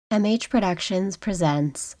MH Productions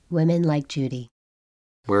presents Women Like Judy.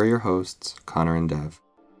 We're your hosts, Connor and Dev.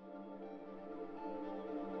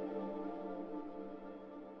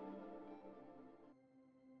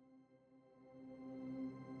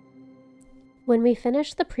 When we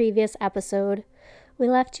finished the previous episode, we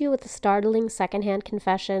left you with a startling secondhand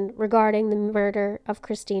confession regarding the murder of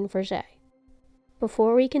Christine Forget.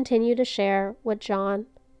 Before we continue to share what John,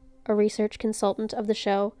 a research consultant of the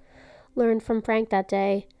show, learned from Frank that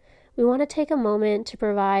day, we want to take a moment to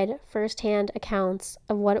provide first-hand accounts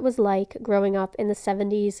of what it was like growing up in the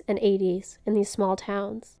 70s and 80s in these small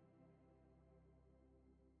towns.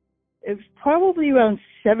 It was probably around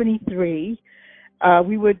 73.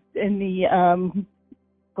 We were in the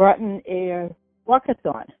Groton Air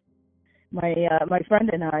Walkathon, my friend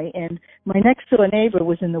and I, and my next door neighbor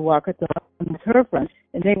was in the Walkathon with her friends,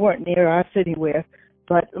 and they weren't near us anywhere,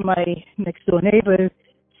 but my next door neighbor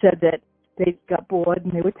said that they got bored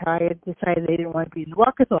and they were tired, decided they didn't want to be in the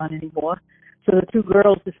Walkathon anymore, so the two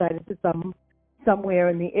girls decided to come somewhere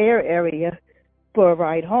in the Air area for a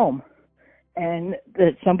ride home. And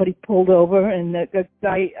that somebody pulled over, and the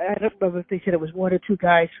guy, I don't remember if they said it was one or two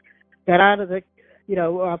guys, got out of the,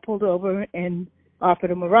 pulled over and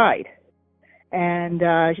offered him a ride. And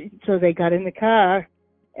so they got in the car,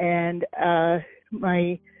 and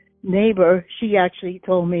my neighbor, she actually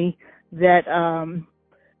told me that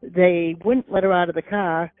they wouldn't let her out of the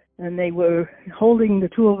car, and they were holding the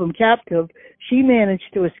two of them captive. She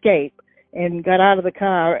managed to escape and got out of the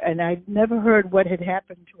car, and I never heard what had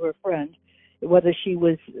happened to her friend. Whether she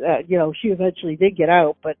was, she eventually did get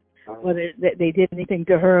out, but whether they did anything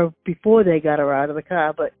to her before they got her out of the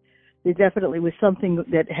car, but there definitely was something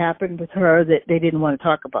that happened with her that they didn't want to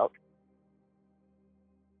talk about.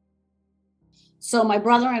 So my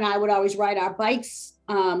brother and I would always ride our bikes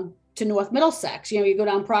to North Middlesex. You go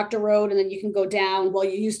down Proctor Road, and then you can go down, well,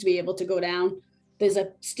 you used to be able to go down. There's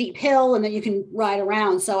a steep hill, and then you can ride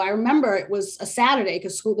around. So I remember it was a Saturday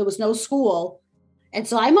because there was no school. And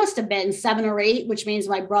so I must have been 7 or 8, which means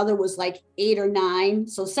my brother was like 8 or 9.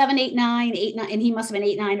 So 7, 8, 9, 8, 9, and he must have been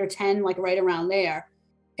 8, 9, or 10, like right around there.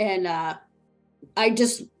 And I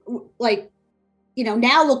just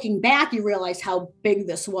now looking back, you realize how big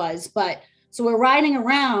this was. But so we're riding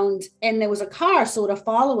around, and there was a car sort of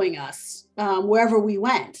following us wherever we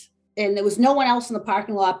went. And there was no one else in the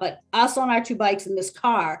parking lot but us on our two bikes in this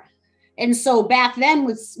car. And so back then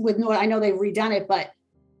with North, I know they've redone it, but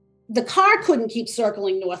the car couldn't keep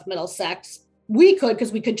circling North Middlesex. We could,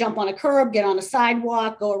 because we could jump on a curb, get on a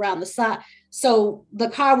sidewalk, go around the side. So the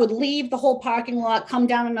car would leave the whole parking lot, come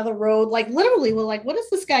down another road. Like literally, we're like, what is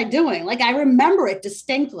this guy doing? Like, I remember it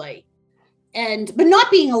distinctly. But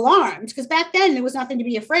not being alarmed, because back then there was nothing to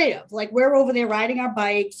be afraid of. Like, we're over there riding our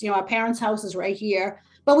bikes, our parents' house is right here.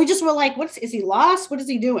 But we just were like, is he lost? What is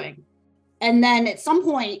he doing? And then at some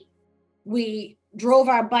point, we drove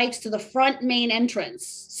our bikes to the front main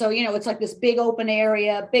entrance. So, it's like this big open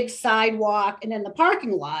area, big sidewalk, and then the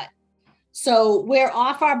parking lot. So we're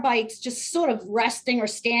off our bikes, just sort of resting or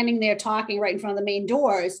standing there talking right in front of the main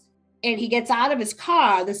doors. And he gets out of his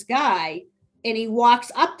car, this guy, and he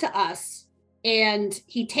walks up to us, and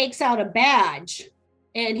he takes out a badge,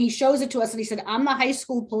 and he shows it to us. And he said, "I'm the high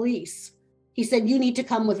school police." He said, "You need to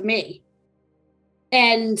come with me."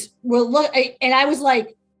 And and I was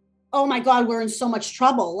like, oh my God, we're in so much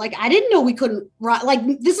trouble. Like, I didn't know we couldn't ride. Like,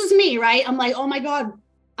 this is me, right? I'm like, oh my God,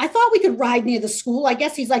 I thought we could ride near the school. I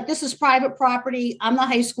guess he's like, this is private property. I'm the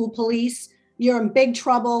high school police. You're in big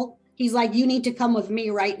trouble. He's like, you need to come with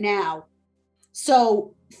me right now.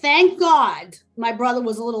 So thank God my brother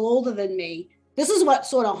was a little older than me. This is what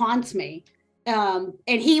sort of haunts me. And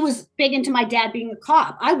he was big into my dad being a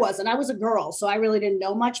cop. I wasn't. I was a girl, so I really didn't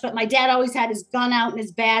know much. But my dad always had his gun out and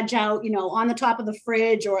his badge out, on the top of the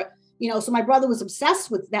fridge, or so my brother was obsessed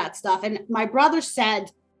with that stuff. And my brother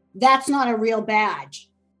said, "That's not a real badge."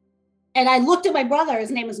 And I looked at my brother, his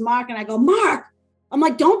name is Mark, and I go, "Mark," I'm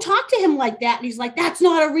like, "don't talk to him like that." And he's like, "That's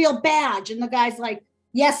not a real badge." And the guy's like,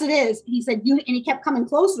 "Yes, it is." He said, and he kept coming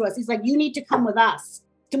closer to us. He's like, "You need to come with us,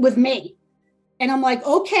 with me." And I'm like,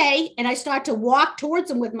 okay. And I start to walk towards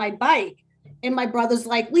him with my bike. And my brother's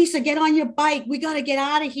like, "Lisa, get on your bike. We got to get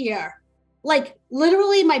out of here." Like,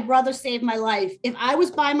 literally, my brother saved my life. If I was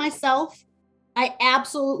by myself, I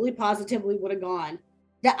absolutely positively would have gone.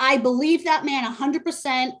 That I believed that man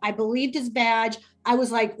 100%. I believed his badge. I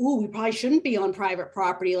was like, ooh, we probably shouldn't be on private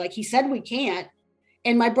property. Like, he said we can't.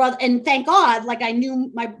 And my brother, and thank God, like, I knew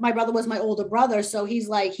my brother was my older brother. So he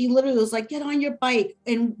literally was like, "Get on your bike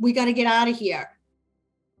and we got to get out of here."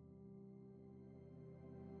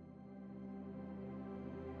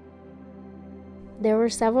 There were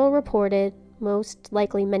several reported most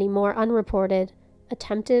likely many more unreported,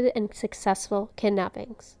 attempted and successful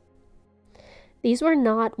kidnappings. These were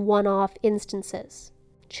not one-off instances.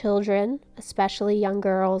 Children, especially young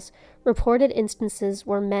girls, reported instances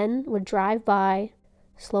where men would drive by,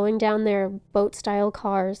 slowing down their boat-style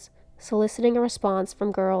cars, soliciting a response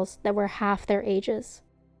from girls that were half their ages.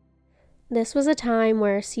 This was a time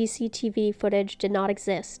where CCTV footage did not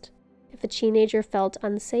exist. If a teenager felt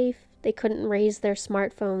unsafe, they couldn't raise their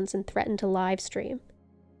smartphones and threaten to live stream.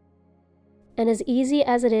 And as easy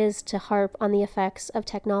as it is to harp on the effects of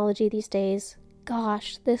technology these days,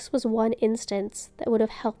 gosh, this was one instance that would have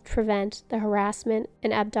helped prevent the harassment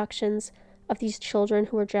and abductions of these children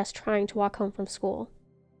who were just trying to walk home from school.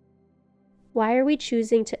 Why are we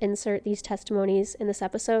choosing to insert these testimonies in this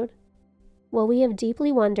episode? Well, we have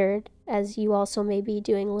deeply wondered, as you also may be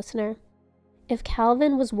doing, listener, if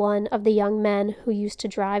Calvin was one of the young men who used to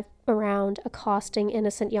drive around accosting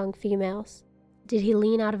innocent young females. Did he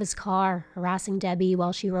lean out of his car, harassing Debbie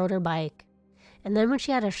while she rode her bike? And then when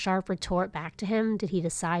she had a sharp retort back to him, did he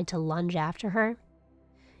decide to lunge after her?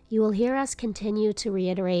 You will hear us continue to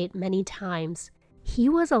reiterate many times, he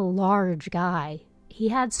was a large guy. He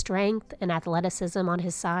had strength and athleticism on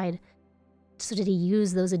his side. So did he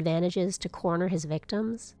use those advantages to corner his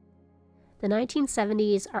victims? The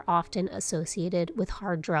 1970s are often associated with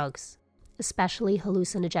hard drugs, especially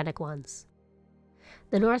hallucinogenic ones.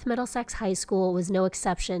 The North Middlesex High School was no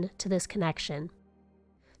exception to this connection.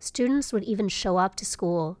 Students would even show up to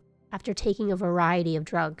school after taking a variety of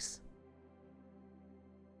drugs.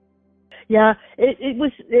 Yeah, it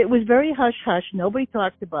was very hush-hush. Nobody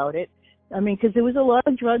talked about it. I mean, because there was a lot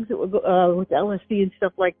of drugs that were with LSD and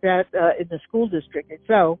stuff like that in the school district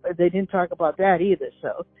itself. They didn't talk about that either.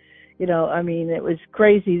 So, I mean, it was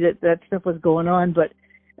crazy that stuff was going on. But,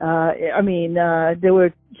 there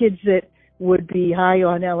were kids that would be high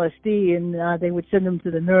on LSD and they would send them to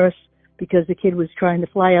the nurse because the kid was trying to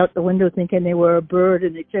fly out the window thinking they were a bird,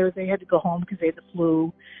 and they had to go home because they had the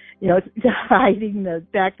flu. Hiding the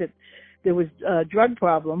fact that there was a drug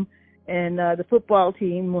problem. And the football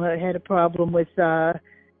team had a problem with the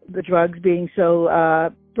drugs being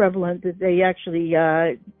so prevalent that they actually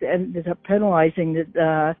ended up penalizing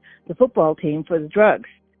the football team for the drugs.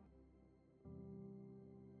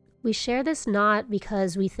 We share this not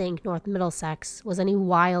because we think North Middlesex was any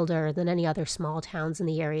wilder than any other small towns in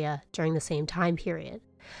the area during the same time period,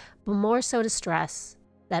 but more so to stress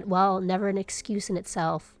that, while never an excuse in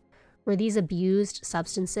itself, were these abused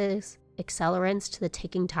substances accelerants to the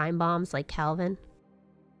ticking time bombs like Calvin?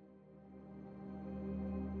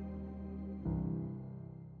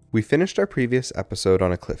 We finished our previous episode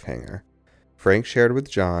on a cliffhanger. Frank shared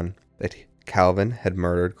with John that Calvin had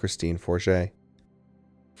murdered Christine Forget.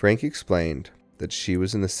 Frank explained that she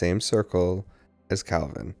was in the same circle as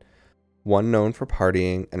Calvin, one known for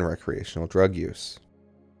partying and recreational drug use.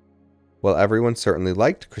 While everyone certainly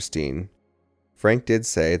liked Christine, Frank did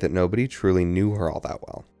say that nobody truly knew her all that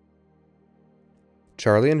well.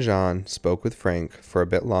 Charlie and John spoke with Frank for a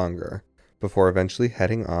bit longer before eventually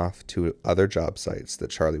heading off to other job sites that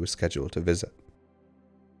Charlie was scheduled to visit.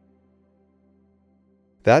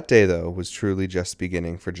 That day, though, was truly just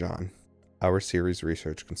beginning for John, our series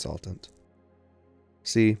research consultant.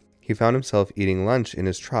 See, he found himself eating lunch in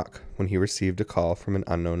his truck when he received a call from an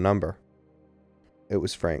unknown number. It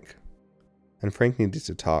was Frank, and Frank needed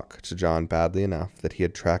to talk to John badly enough that he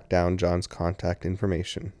had tracked down John's contact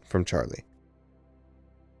information from Charlie.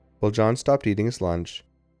 While John stopped eating his lunch,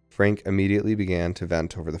 Frank immediately began to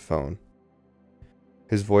vent over the phone.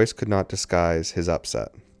 His voice could not disguise his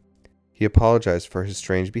upset. He apologized for his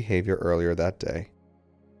strange behavior earlier that day,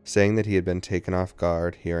 saying that he had been taken off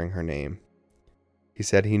guard hearing her name. He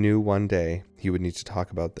said he knew one day he would need to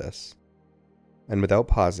talk about this. And without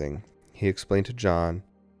pausing, he explained to John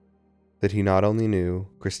that he not only knew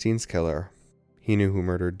Christine's killer, he knew who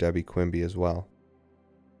murdered Debbie Quimby as well.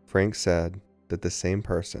 Frank said that the same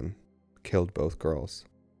person killed both girls,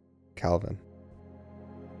 Calvin.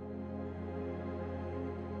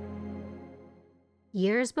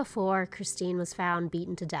 Years before Christine was found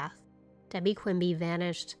beaten to death, Debbie Quimby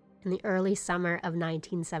vanished in the early summer of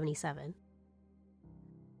 1977.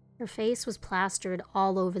 Her face was plastered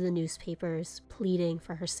all over the newspapers, pleading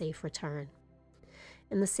for her safe return.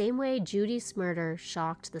 In the same way Judy's murder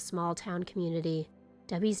shocked the small-town community,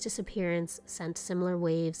 Debbie's disappearance sent similar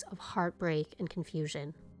waves of heartbreak and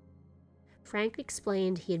confusion. Frank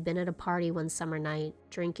explained he had been at a party one summer night,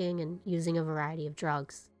 drinking and using a variety of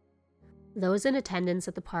drugs. Those in attendance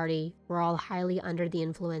at the party were all highly under the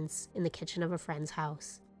influence in the kitchen of a friend's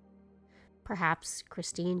house. Perhaps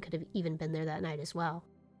Christine could have even been there that night as well.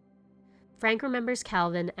 Frank remembers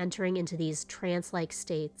Calvin entering into these trance-like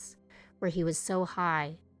states where he was so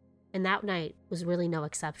high, and that night was really no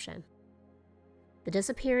exception. The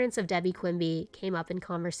disappearance of Debbie Quimby came up in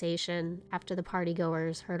conversation after the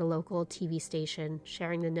partygoers heard a local TV station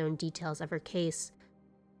sharing the known details of her case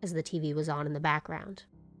as the TV was on in the background.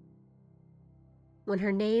 When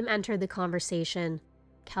her name entered the conversation,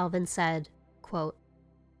 Calvin said, quote,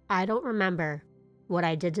 "I don't remember what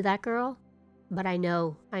I did to that girl, but I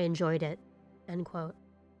know I enjoyed it," end quote.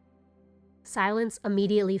 Silence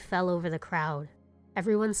immediately fell over the crowd.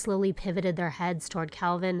 Everyone slowly pivoted their heads toward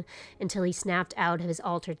Calvin until he snapped out of his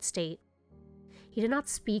altered state. He did not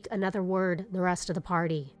speak another word the rest of the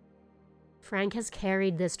party. Frank has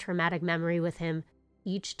carried this traumatic memory with him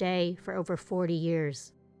each day for over 40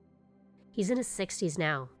 years. He's in his 60s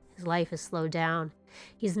now. His life has slowed down.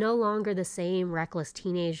 He's no longer the same reckless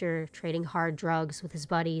teenager trading hard drugs with his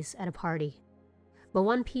buddies at a party. But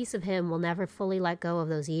one piece of him will never fully let go of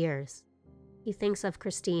those years. He thinks of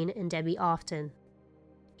Christine and Debbie often.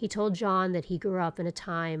 He told John that he grew up in a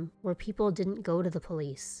time where people didn't go to the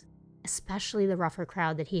police, especially the rougher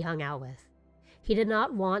crowd that he hung out with. He did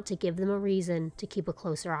not want to give them a reason to keep a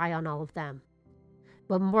closer eye on all of them.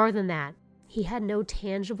 But more than that, he had no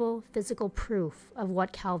tangible, physical proof of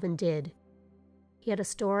what Calvin did. He had a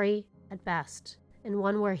story, at best, and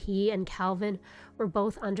one where he and Calvin were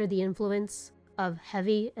both under the influence of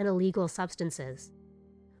heavy and illegal substances.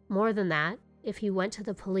 More than that, if he went to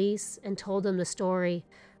the police and told them the story,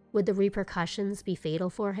 would the repercussions be fatal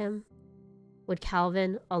for him? Would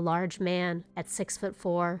Calvin, a large man at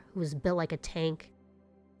 6'4", who was built like a tank,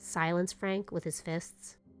 silence Frank with his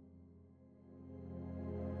fists?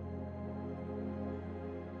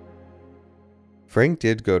 Frank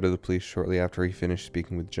did go to the police shortly after he finished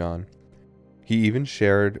speaking with John. He even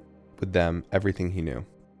shared with them everything he knew,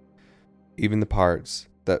 even the parts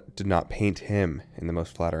that did not paint him in the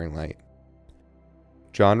most flattering light.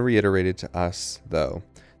 John reiterated to us, though,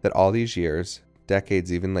 that all these years,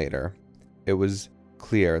 decades even later, it was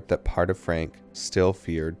clear that part of Frank still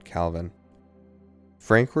feared Calvin.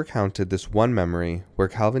 Frank recounted this one memory where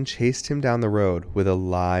Calvin chased him down the road with a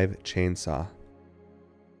live chainsaw.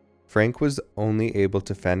 Frank was only able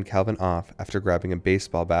to fend Calvin off after grabbing a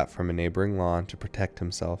baseball bat from a neighboring lawn to protect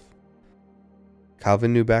himself.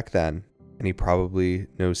 Calvin knew back then, and he probably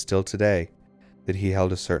knows still today, that he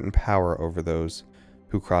held a certain power over those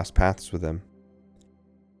who crossed paths with him.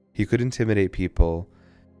 He could intimidate people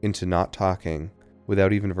into not talking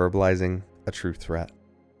without even verbalizing a true threat.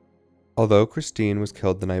 Although Christine was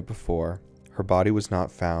killed the night before, her body was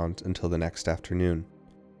not found until the next afternoon.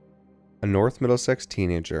 A North Middlesex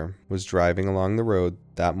teenager was driving along the road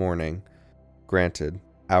that morning, granted,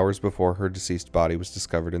 hours before her deceased body was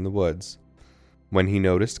discovered in the woods, when he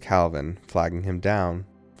noticed Calvin flagging him down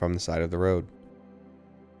from the side of the road.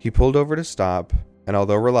 He pulled over to stop, and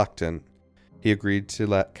although reluctant, he agreed to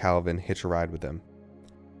let Calvin hitch a ride with him.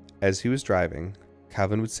 As he was driving,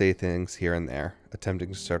 Calvin would say things here and there, attempting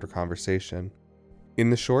to start a conversation.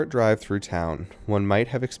 In the short drive through town, one might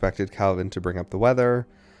have expected Calvin to bring up the weather,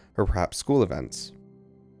 or perhaps school events.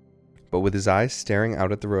 But with his eyes staring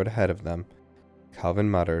out at the road ahead of them,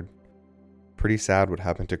 Calvin muttered, "Pretty sad what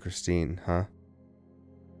happened to Christine, huh?"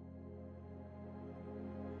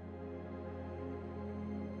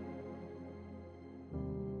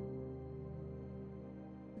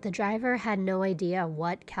 The driver had no idea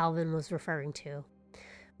what Calvin was referring to,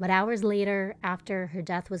 but hours later, after her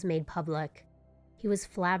death was made public, he was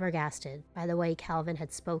flabbergasted by the way Calvin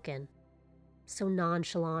had spoken, so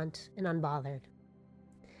nonchalant and unbothered.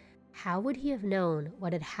 How would he have known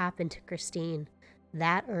what had happened to Christine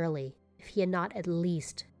that early if he had not at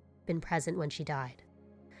least been present when she died?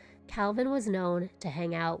 Calvin was known to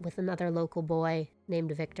hang out with another local boy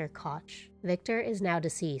named Victor Koch. Victor is now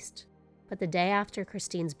deceased, but the day after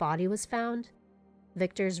Christine's body was found,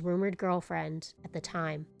 Victor's rumored girlfriend at the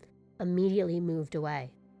time immediately moved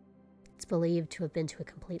away. It's believed to have been to a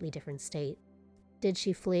completely different state. Did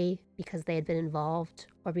she flee because they had been involved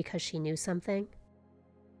or because she knew something?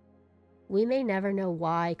 We may never know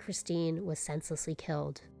why Christine was senselessly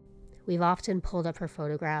killed. We've often pulled up her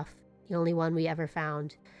photograph, the only one we ever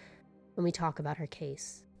found, when we talk about her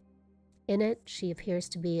case. In it, she appears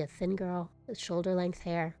to be a thin girl with shoulder-length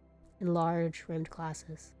hair and large rimmed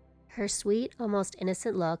glasses. Her sweet, almost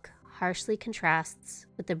innocent look harshly contrasts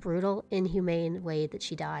with the brutal, inhumane way that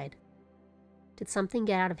she died. Did something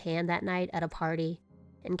get out of hand that night at a party,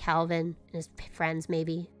 and Calvin and his friends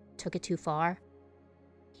maybe took it too far?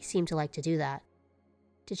 He seemed to like to do that.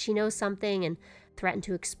 Did she know something and threaten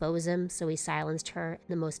to expose him, so he silenced her in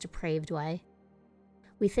the most depraved way?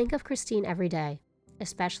 We think of Christine every day,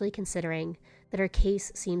 especially considering that her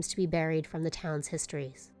case seems to be buried from the town's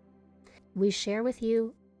histories. We share with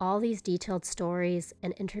you all these detailed stories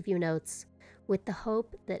and interview notes with the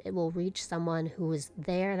hope that it will reach someone who was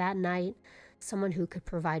there that night, someone who could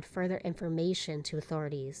provide further information to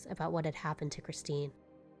authorities about what had happened to Christine.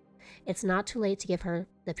 It's not too late to give her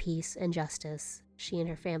the peace and justice she and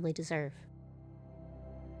her family deserve.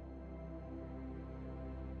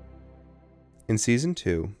 In Season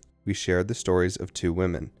 2, we shared the stories of two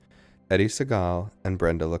women, Eddie Segal and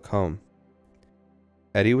Brenda Lacombe.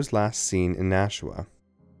 Eddie was last seen in Nashua,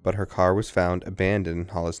 but her car was found abandoned in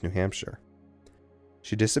Hollis, New Hampshire.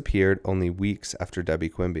 She disappeared only weeks after Debbie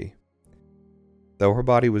Quimby. Though her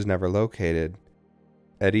body was never located,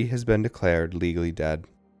 Eddie has been declared legally dead.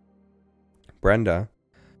 Brenda,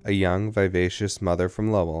 a young, vivacious mother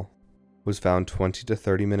from Lowell, was found 20 to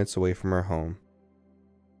 30 minutes away from her home.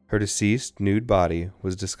 Her deceased, nude body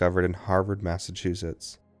was discovered in Harvard,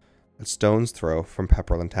 Massachusetts, a stone's throw from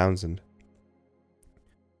Pepperell and Townsend.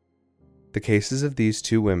 The cases of these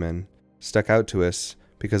two women stuck out to us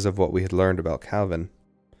because of what we had learned about Calvin.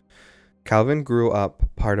 Calvin grew up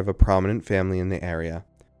part of a prominent family in the area,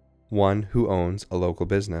 one who owns a local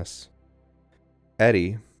business.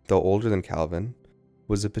 Eddie, though older than Calvin,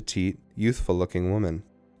 was a petite, youthful-looking woman.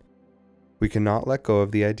 We cannot let go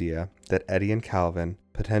of the idea that Eddie and Calvin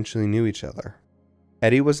potentially knew each other.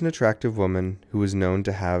 Eddie was an attractive woman who was known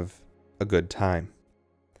to have a good time.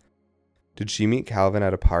 Did she meet Calvin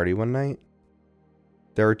at a party one night?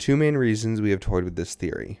 There are two main reasons we have toyed with this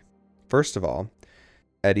theory. First of all,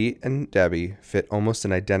 Eddie and Debbie fit almost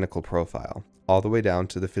an identical profile, all the way down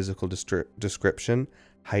to the physical description,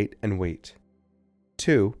 height, and weight.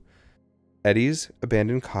 2. Eddie's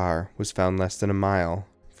abandoned car was found less than a mile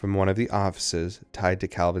from one of the offices tied to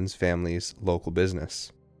Calvin's family's local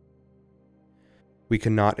business. We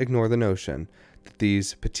cannot ignore the notion that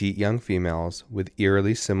these petite young females with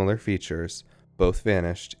eerily similar features both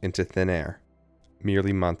vanished into thin air,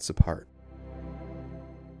 merely months apart.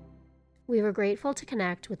 We were grateful to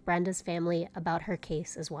connect with Brenda's family about her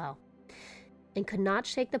case as well, and could not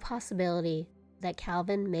shake the possibility that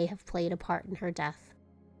Calvin may have played a part in her death.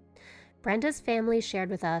 Brenda's family shared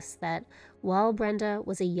with us that while Brenda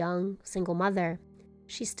was a young, single mother,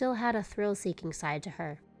 she still had a thrill-seeking side to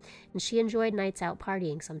her, and she enjoyed nights out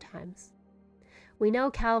partying sometimes. We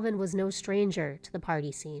know Calvin was no stranger to the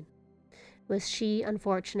party scene. Was she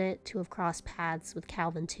unfortunate to have crossed paths with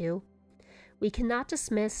Calvin too? We cannot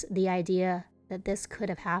dismiss the idea that this could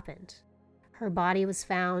have happened. Her body was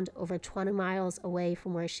found over 20 miles away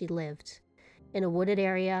from where she lived, in a wooded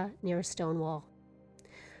area near a stone wall.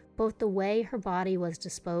 Both the way her body was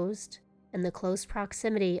disposed and the close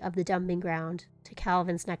proximity of the dumping ground to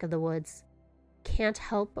Calvin's neck of the woods can't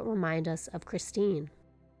help but remind us of Christine.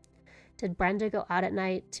 Did Brenda go out at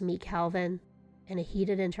night to meet Calvin, and a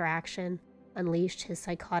heated interaction unleashed his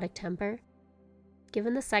psychotic temper?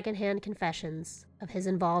 Given the secondhand confessions of his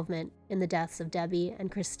involvement in the deaths of Debbie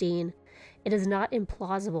and Christine, it is not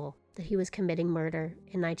implausible that he was committing murder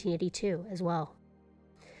in 1982 as well.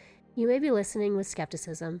 You may be listening with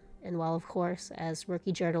skepticism, and while of course, as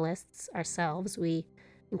rookie journalists ourselves, we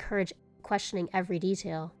encourage questioning every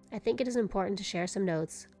detail, I think it is important to share some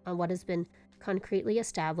notes on what has been concretely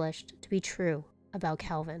established to be true about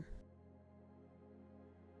Calvin.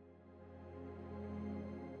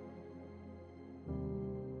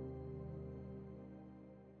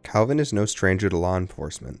 Calvin is no stranger to law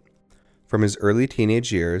enforcement. From his early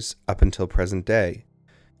teenage years up until present day,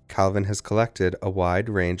 Calvin has collected a wide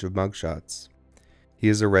range of mugshots. He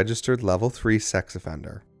is a registered level 3 sex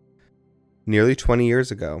offender. Nearly 20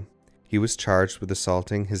 years ago, he was charged with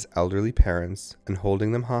assaulting his elderly parents and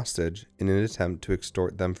holding them hostage in an attempt to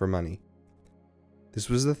extort them for money. This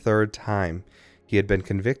was the third time he had been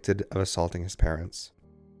convicted of assaulting his parents.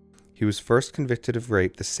 He was first convicted of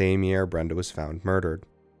rape the same year Brenda was found murdered.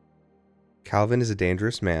 Calvin is a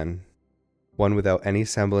dangerous man, one without any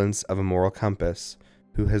semblance of a moral compass,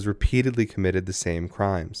 who has repeatedly committed the same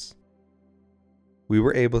crimes. We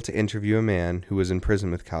were able to interview a man who was in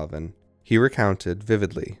prison with Calvin. He recounted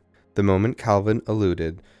vividly the moment Calvin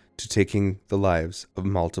alluded to taking the lives of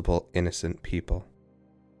multiple innocent people.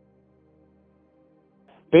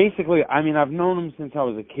 Basically, I mean, I've known him since I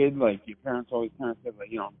was a kid. Like, your parents always kind of said, like,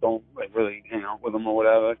 don't, like, really hang out with him or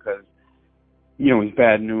whatever, because, he's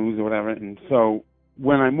bad news or whatever. And so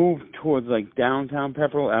when I moved towards, like, downtown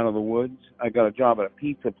Pepperell, out of the woods, I got a job at a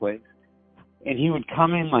pizza place. And he would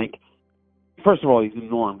come in, like, first of all, he's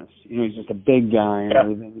enormous. He's just a big guy and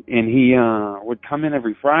everything. And he would come in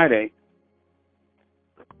every Friday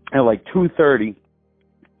at, like, 2:30,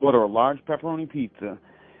 order a large pepperoni pizza,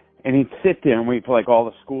 and he'd sit there and wait for like all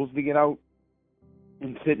the schools to get out,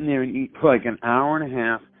 and sitting there and eat for like an hour and a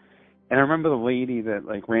half. And I remember the lady that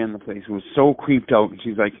like ran the place was so creeped out, and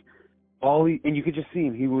she's like, and you could just see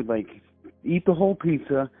him. He would like eat the whole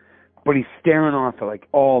pizza, but he's staring off at like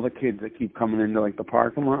all the kids that keep coming into like the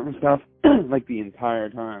parking lot and stuff, like the entire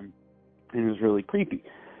time, and it was really creepy.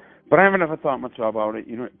 But I haven't ever thought much about it,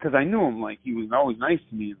 because I knew him, like he was always nice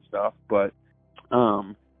to me and stuff. But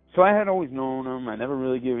so I had always known him. I never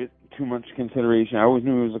really gave it too much consideration. I always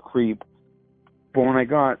knew he was a creep. But when I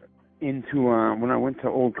got into when I went to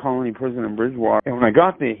Old Colony Prison in Bridgewater, and when I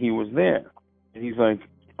got there, he was there, and he's like,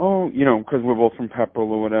 oh, because we're both from Pepperell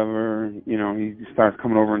or whatever, he starts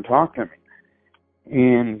coming over and talking to me.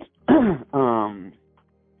 And,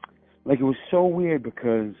 like, it was so weird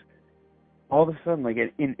because all of a sudden, like,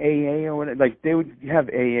 in AA or whatever, like, they would have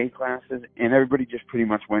AA classes, and everybody just pretty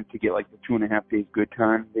much went to get, like, the 2.5 days good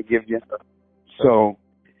time they give you. So,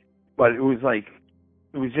 but it was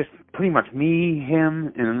just pretty much me,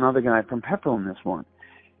 him, and another guy from Pepperell in this one.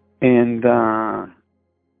 And,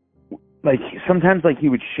 like, sometimes, like, he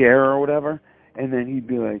would share or whatever, and then he'd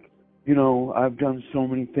be like, I've done so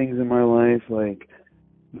many things in my life, like,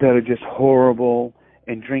 that are just horrible,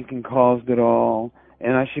 and drinking caused it all,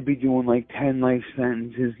 and I should be doing, like, 10 life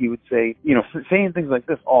sentences, he would say, saying things like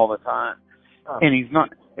this all the time. And it's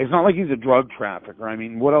not like he's a drug trafficker. I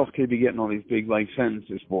mean, what else could he be getting all these big life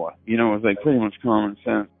sentences for? It's, like, pretty much common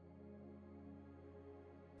sense.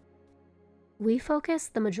 We focus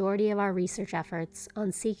the majority of our research efforts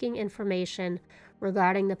on seeking information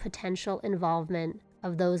regarding the potential involvement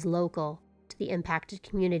of those local to the impacted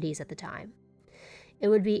communities at the time. It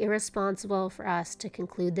would be irresponsible for us to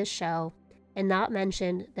conclude this show and not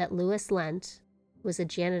mention that Louis Lent was a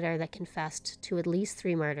janitor that confessed to at least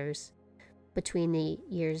 3 murders between the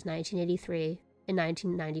years 1983 and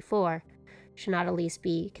 1994 should not at least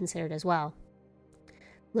be considered as well.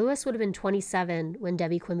 Louis would have been 27 when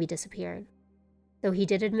Debbie Quimby disappeared, though he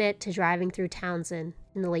did admit to driving through Townsend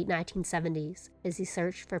in the late 1970s as he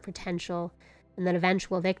searched for potential and then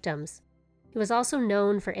eventual victims. He was also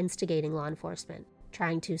known for instigating law enforcement,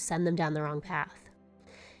 trying to send them down the wrong path.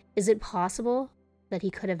 Is it possible that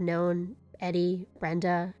he could have known Eddie,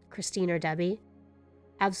 Brenda, Christine, or Debbie?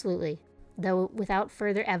 Absolutely, though without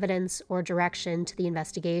further evidence or direction to the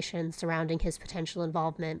investigation surrounding his potential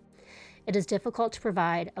involvement, it is difficult to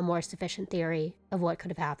provide a more sufficient theory of what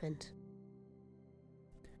could have happened.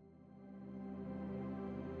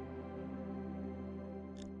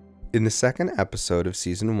 In the second episode of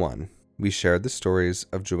Season 1, we shared the stories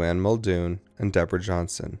of Joanne Muldoon and Deborah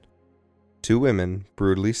Johnson, 2 women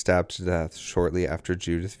brutally stabbed to death shortly after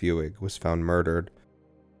Judith Vuig was found murdered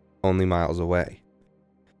only miles away.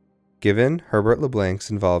 Given Herbert LeBlanc's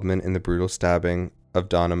involvement in the brutal stabbing of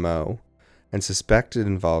Donna Moe and suspected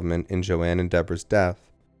involvement in Joanne and Deborah's death,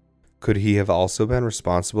 could he have also been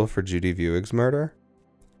responsible for Judy Vuig's murder?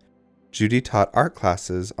 Judy taught art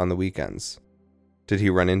classes on the weekends. Did he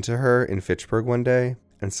run into her in Fitchburg one day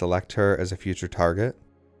and select her as a future target?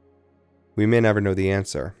 We may never know the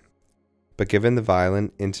answer, but given the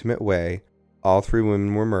violent, intimate way all 3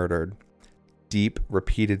 women were murdered, deep,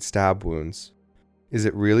 repeated stab wounds, is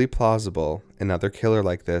it really plausible another killer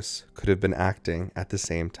like this could have been acting at the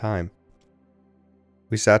same time?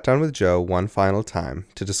 We sat down with Joe one final time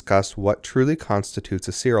to discuss what truly constitutes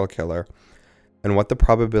a serial killer and what the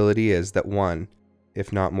probability is that one,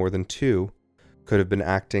 if not more than 2, could have been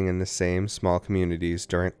acting in the same small communities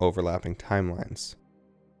during overlapping timelines.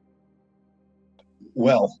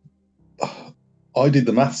 Well, I did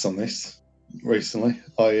the maths on this recently.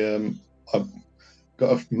 I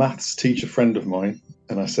got a maths teacher friend of mine,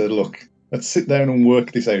 and I said, look, let's sit down and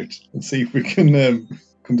work this out and see if we can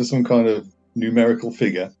come to some kind of numerical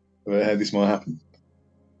figure about how this might happen.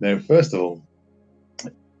 Now, first of all,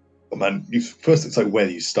 it's like, where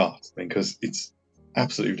do you start? Because it's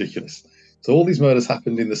absolutely ridiculous. So all these murders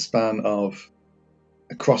happened in the span of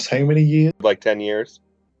across how many years? Like 10 years?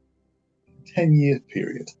 10-year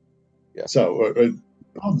period. Yeah. So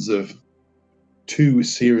odds of 2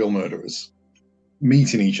 serial murderers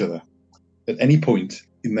meeting each other at any point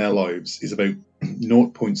in their lives is about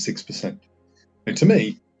 0.6%. And to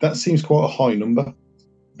me, that seems quite a high number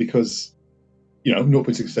because,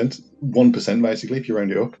 0.6%, 1% basically, if you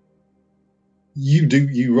round it up.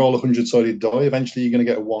 You roll a 100-sided die, eventually you're going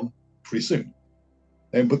to get a 1 pretty soon.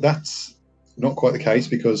 But that's not quite the case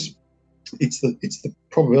because it's the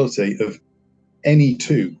probability of any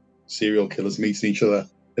 2 serial killers meeting each other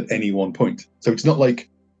at any one point. So it's not like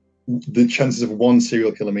the chances of one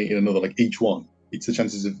serial killer meeting another, like each one. It's the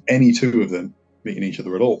chances of any 2 of them meeting each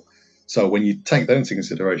other at all. So when you take that into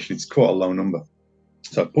consideration, it's quite a low number.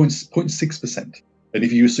 So 0.6%. And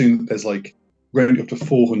if you assume that there's like rounding up to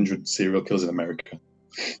 400 serial killers in America,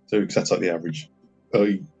 so that's like the average.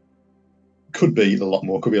 Could be a lot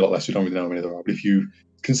more, could be a lot less. We don't really know how many there are. But if you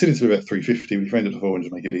consider it to be about 350, we round up to 400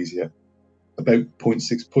 to make it easier. About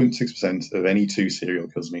 0.6% of any two serial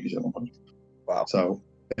killers meet each other. Wow. So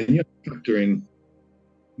then you have to factor in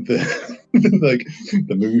the like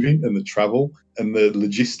the moving and the travel and the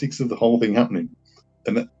logistics of the whole thing happening,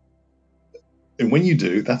 and when you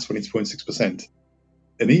do, that's when it's 0.6%.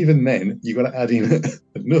 And even then, you got to add in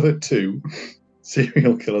another two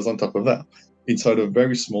serial killers on top of that inside a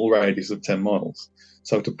very small radius of 10 miles.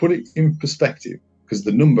 So to put it in perspective, because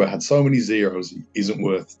the number had so many zeros, it isn't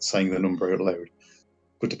worth saying the number out loud.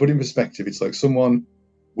 But to put it in perspective, it's like someone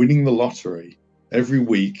winning the lottery every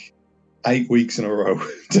week, 8 weeks in a row,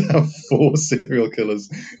 to have 4 serial killers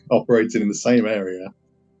operating in the same area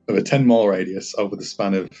of a 10-mile radius over the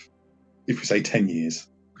span of, if we say 10 years,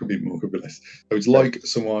 could be more, could be less. So it's like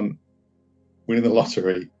someone winning the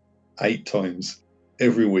lottery 8 times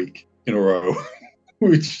every week in a row,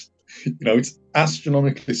 which, it's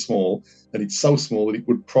astronomically small, and it's so small that it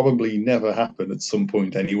would probably never happen at some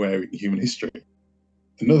point anywhere in human history.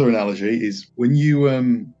 Another analogy is when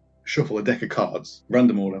you shuffle a deck of cards,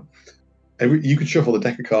 random order, you could shuffle a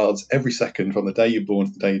deck of cards every second from the day you're born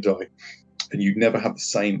to the day you die, and you'd never have the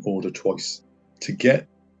same order twice. To get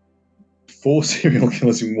 4 serial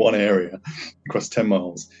killers in one area across 10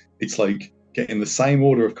 miles, it's like getting the same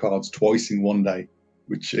order of cards twice in one day,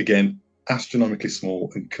 which, again, astronomically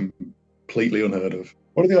small and completely unheard of.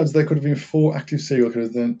 What are the odds there could have been 4 active serial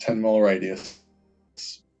killers in a 10-mile radius?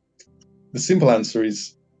 The simple answer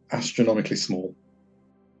is astronomically small.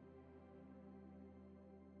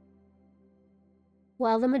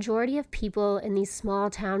 While the majority of people in these small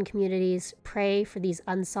town communities pray for these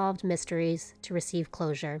unsolved mysteries to receive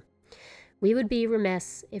closure, we would be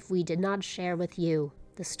remiss if we did not share with you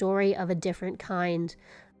the story of a different kind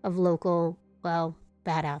of local,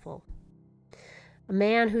 bad apple. A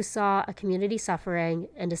man who saw a community suffering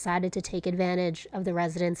and decided to take advantage of the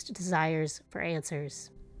residents' desires for answers.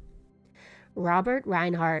 Robert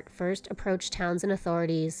Reinhart first approached Townsend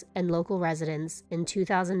authorities and local residents in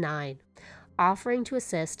 2009, offering to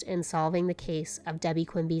assist in solving the case of Debbie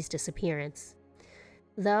Quimby's disappearance.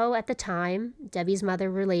 Though at the time, Debbie's mother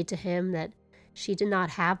relayed to him that she did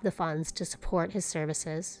not have the funds to support his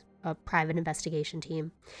services, a private investigation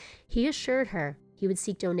team, he assured her he would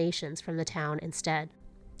seek donations from the town instead.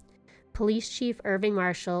 Police Chief Irving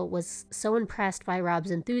Marshall was so impressed by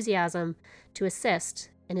Rob's enthusiasm to assist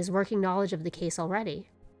and his working knowledge of the case already.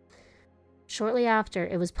 Shortly after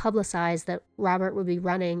it was publicized that Robert would be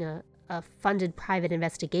running a funded private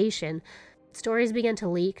investigation, stories began to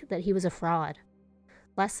leak that he was a fraud.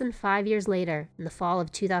 Less than 5 years later, in the fall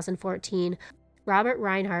of 2014, Robert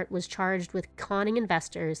Reinhart was charged with conning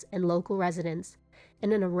investors and local residents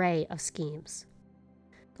in an array of schemes.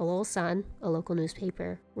 The Lowell Sun, a local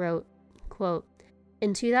newspaper, wrote, quote,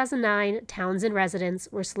 "In 2009, Townsend residents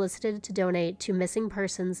were solicited to donate to Missing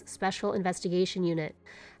Persons Special Investigation Unit,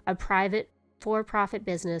 a private for-profit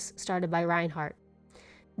business started by Reinhart.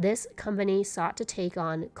 This company sought to take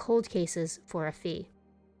on cold cases for a fee."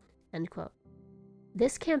 End quote.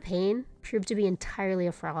 This campaign proved to be entirely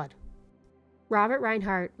a fraud. Robert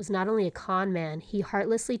Reinhart was not only a con man, he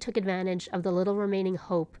heartlessly took advantage of the little remaining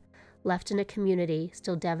hope left in a community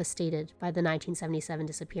still devastated by the 1977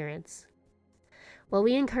 disappearance. While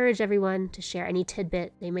we encourage everyone to share any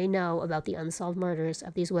tidbit they may know about the unsolved murders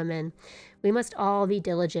of these women, we must all be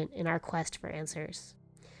diligent in our quest for answers.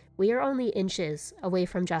 We are only inches away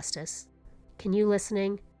from justice. Can you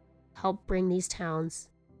listening help bring these towns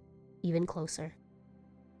even closer?